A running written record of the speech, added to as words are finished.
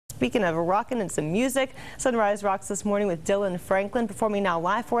Speaking of rocking and some music, Sunrise rocks this morning with Dylan Franklin performing now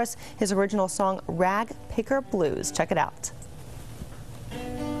live for us his original song Ragpicker Blues. Check it out.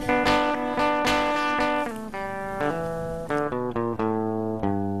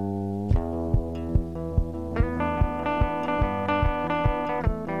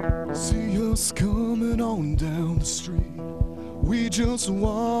 See us coming on down the street. We just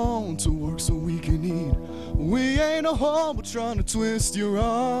want to work so we can eat. We ain't a home, we're trying to twist your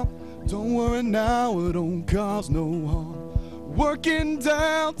arm. Don't worry now, it don't cause no harm. Working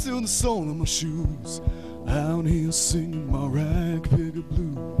down to the sole of my shoes, out here singing my Ragpicker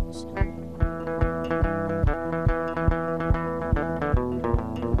blues.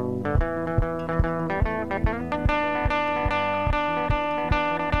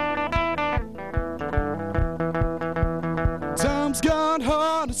 Times got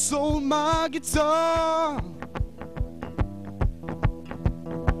hard, I sold my guitar.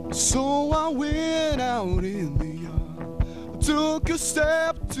 So I went out in the yard, took a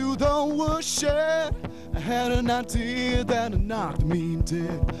step to the woodshed. I had an idea that knocked me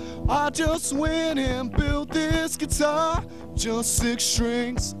dead. I just went and built this guitar, just 6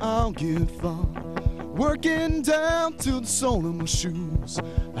 strings, I'll get far. Working down to the sole of my shoes,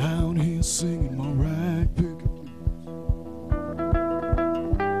 out here singing my Ragpicker.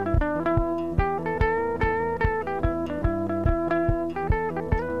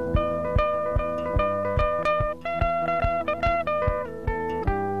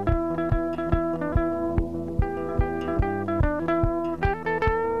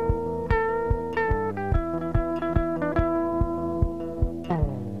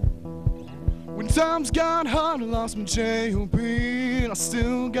 Times got hard, I lost my J.O.B. I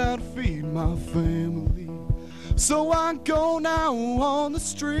still gotta feed my family. So I go now on the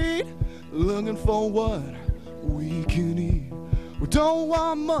street, looking for what we can eat. We don't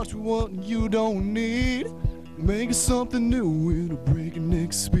want much, we want what you don't need. Making something new with a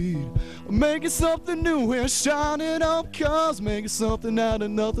breakneck speed. Making something new, we're shining up cars. Making something out of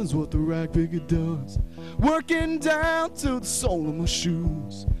nothing's what the Ragpicker does. Working down to the sole of my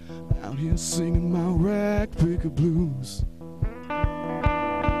shoes, out here singing my Ragpicker blues.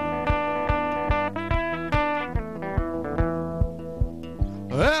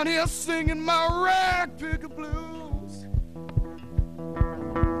 Out here singing my Ragpicker blues.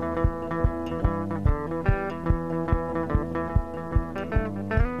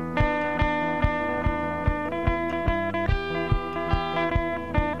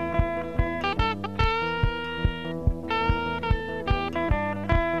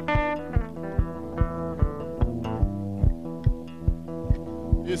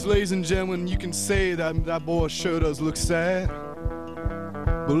 Yes, ladies and gentlemen, you can say that boy sure does look sad.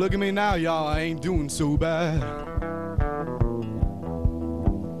 But look at me now, y'all, I ain't doing so bad.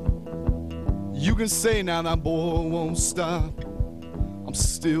 You can say now that boy won't stop. I'm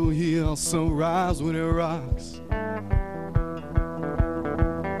still here on sunrise when it rocks.